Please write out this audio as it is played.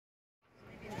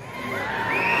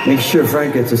make sure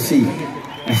Frank gets a seat.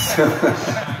 So,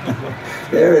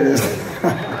 there it is.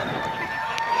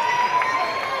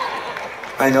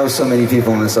 I know so many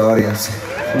people in this audience.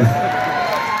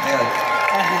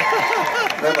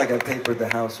 Not like I papered the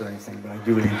house or anything, but I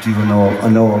really do know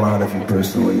a lot of you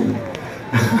personally.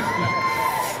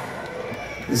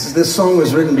 This song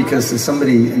was written because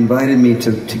somebody invited me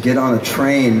to get on a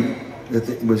train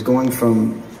that was going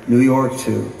from New York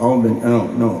to Oakland.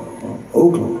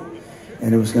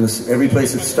 And it was going to, every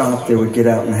place it stopped, they would get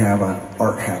out and have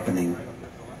art happening.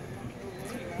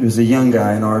 There was a young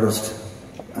guy, an artist,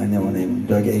 I know, named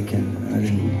Doug Aiken.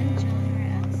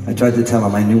 I tried to tell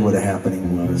him I knew what a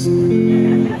happening was.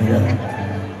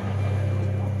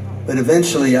 But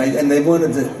eventually, they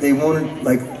wanted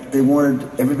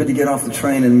everybody to get off the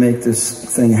train and make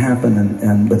this thing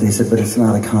happen. But they said, but it's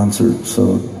not a concert.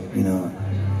 So, you know,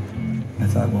 I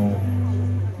thought, well,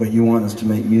 but you want us to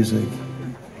make music?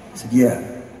 I said, yeah,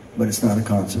 but it's not a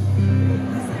concert.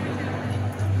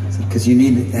 Because you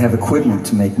need to have equipment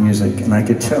to make music, and I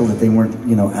could tell that they weren't,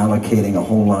 you know, allocating a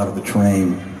whole lot of the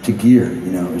train to gear.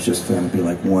 You know, it was just going to be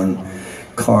like one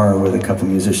car with a couple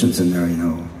musicians in there, you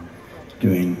know,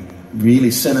 doing really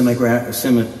cinematic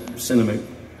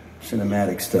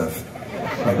stuff,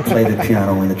 like play the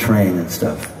piano in the train and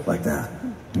stuff like that.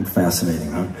 And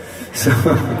fascinating, huh? So.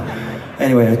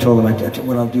 Anyway, I told him,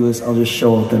 what I'll do is I'll just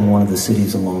show up in one of the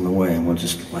cities along the way, and we'll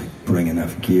just like bring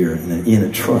enough gear in a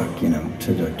truck, you know,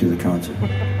 to do the concert.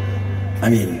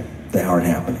 I mean, they aren't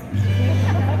happening.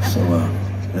 So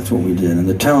that's what we did. And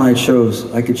the town I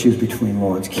chose, I could choose between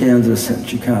Lawrence, Kansas, and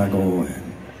Chicago, and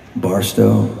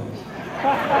Barstow.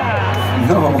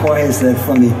 No, why is that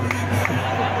funny?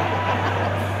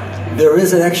 There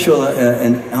is an actual,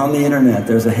 and on the internet,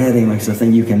 there's a heading, like it's a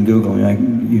thing you can Google.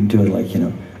 You can do it like, you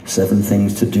know, 7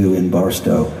 things to do in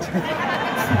Barstow.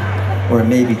 Or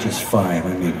maybe just 5.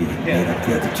 I maybe made up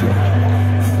the other 2.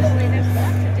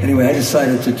 Anyway, I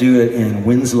decided to do it in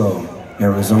Winslow,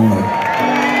 Arizona.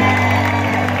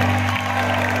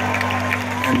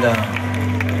 And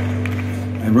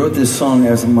I wrote this song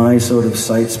as my sort of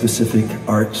site-specific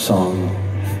art song.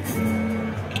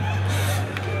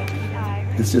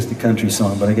 It's just a country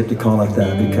song, but I get to call it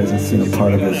that because it's, you know,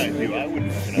 part of it.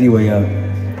 Anyway,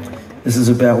 this is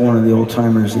about one of the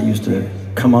old-timers that used to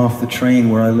come off the train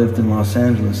where I lived in Los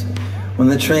Angeles. When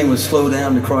the train would slow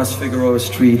down to cross Figueroa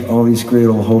Street, all these great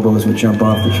old hobos would jump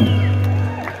off the train.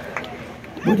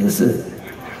 What is it?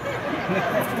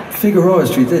 Figueroa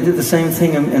Street, they did the same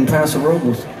thing in Paso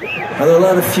Robles. Are there a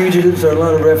lot of fugitives or a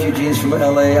lot of refugees from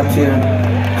LA up here?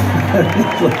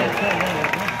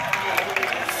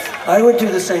 I would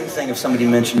do the same thing if somebody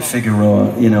mentioned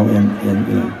Figueroa, you know,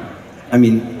 I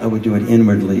mean, I would do it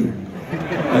inwardly.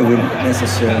 I wouldn't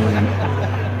necessarily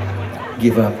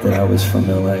give up that I was from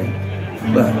LA,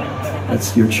 but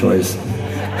that's your choice.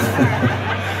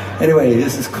 Anyway,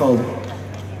 this is called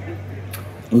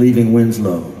Leaving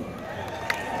Winslow.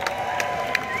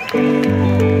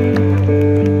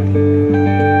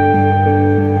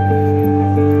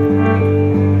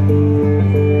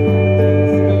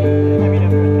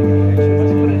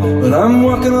 Well, I'm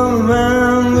walking all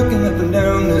around, looking up and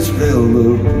down this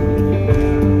railroad.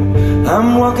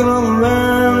 I'm walking all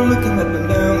around, looking up and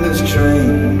down this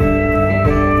train.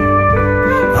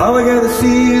 All I gotta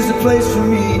see is a place for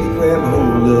me to grab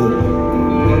hold of.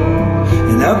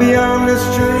 And I'll be on this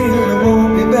train and I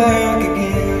won't be back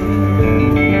again.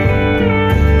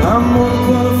 I'm more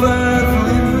qualified for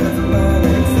any other line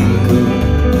I think of.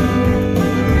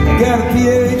 I got a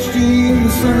PhD in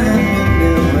the sun and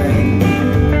wind and rain.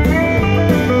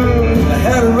 I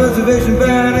had a reservation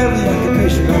about every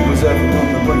occupation I was ever on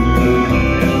the brink of.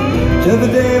 Till the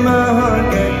day my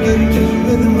heart got giddy to the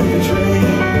rhythm of the train.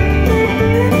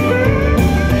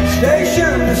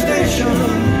 Station to station,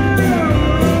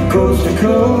 coast to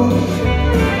coast,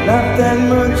 not that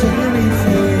much of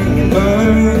anything in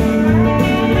mind.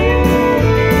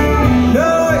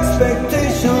 No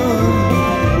expectation,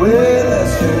 well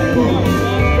that's so close,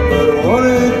 but I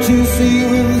wanted to see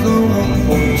Winslow one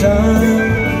more time.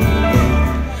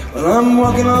 Well, I'm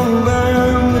walking all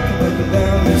around, looking up and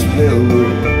down this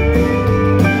railroad.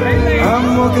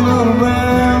 I'm walking all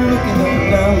around, looking up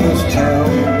and down this town.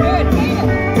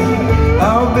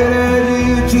 I'll bid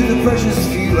adieu to the precious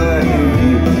few I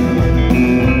knew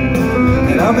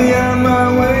here. And I'll be on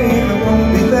my way and I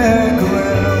won't be back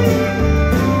around.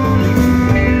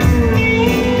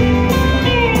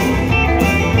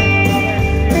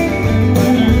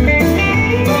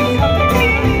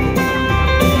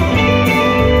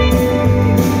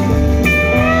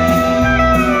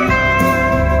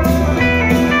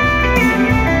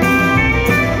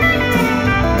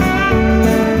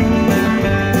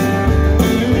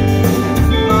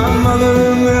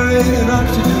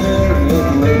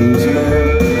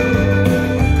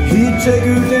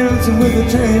 a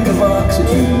tank of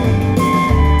oxygen.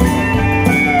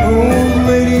 Old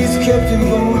ladies kept him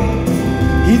going.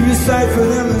 He'd recite for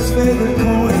them his favorite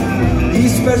poem. He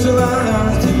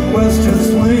specialized in western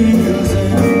swing and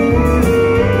zen.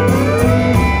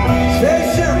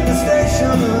 Station to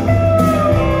station,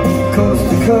 coast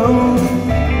to coast,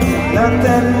 not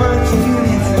that much of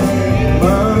anything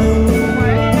mine.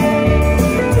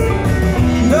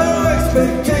 No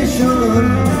expectation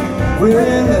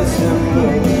within the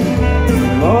symbol,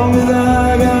 as long as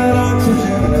I got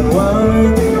oxygen and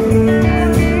wine.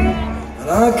 And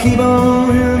I keep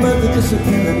on hearing about the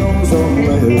disappearing ozone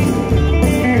layer.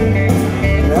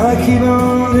 And I keep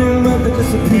on hearing about the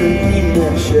disappearing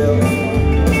greenback shell.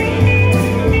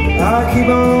 I keep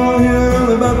on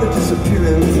hearing about the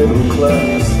disappearing middle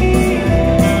class.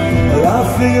 And I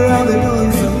figure out they're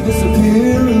doing some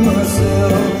disappearing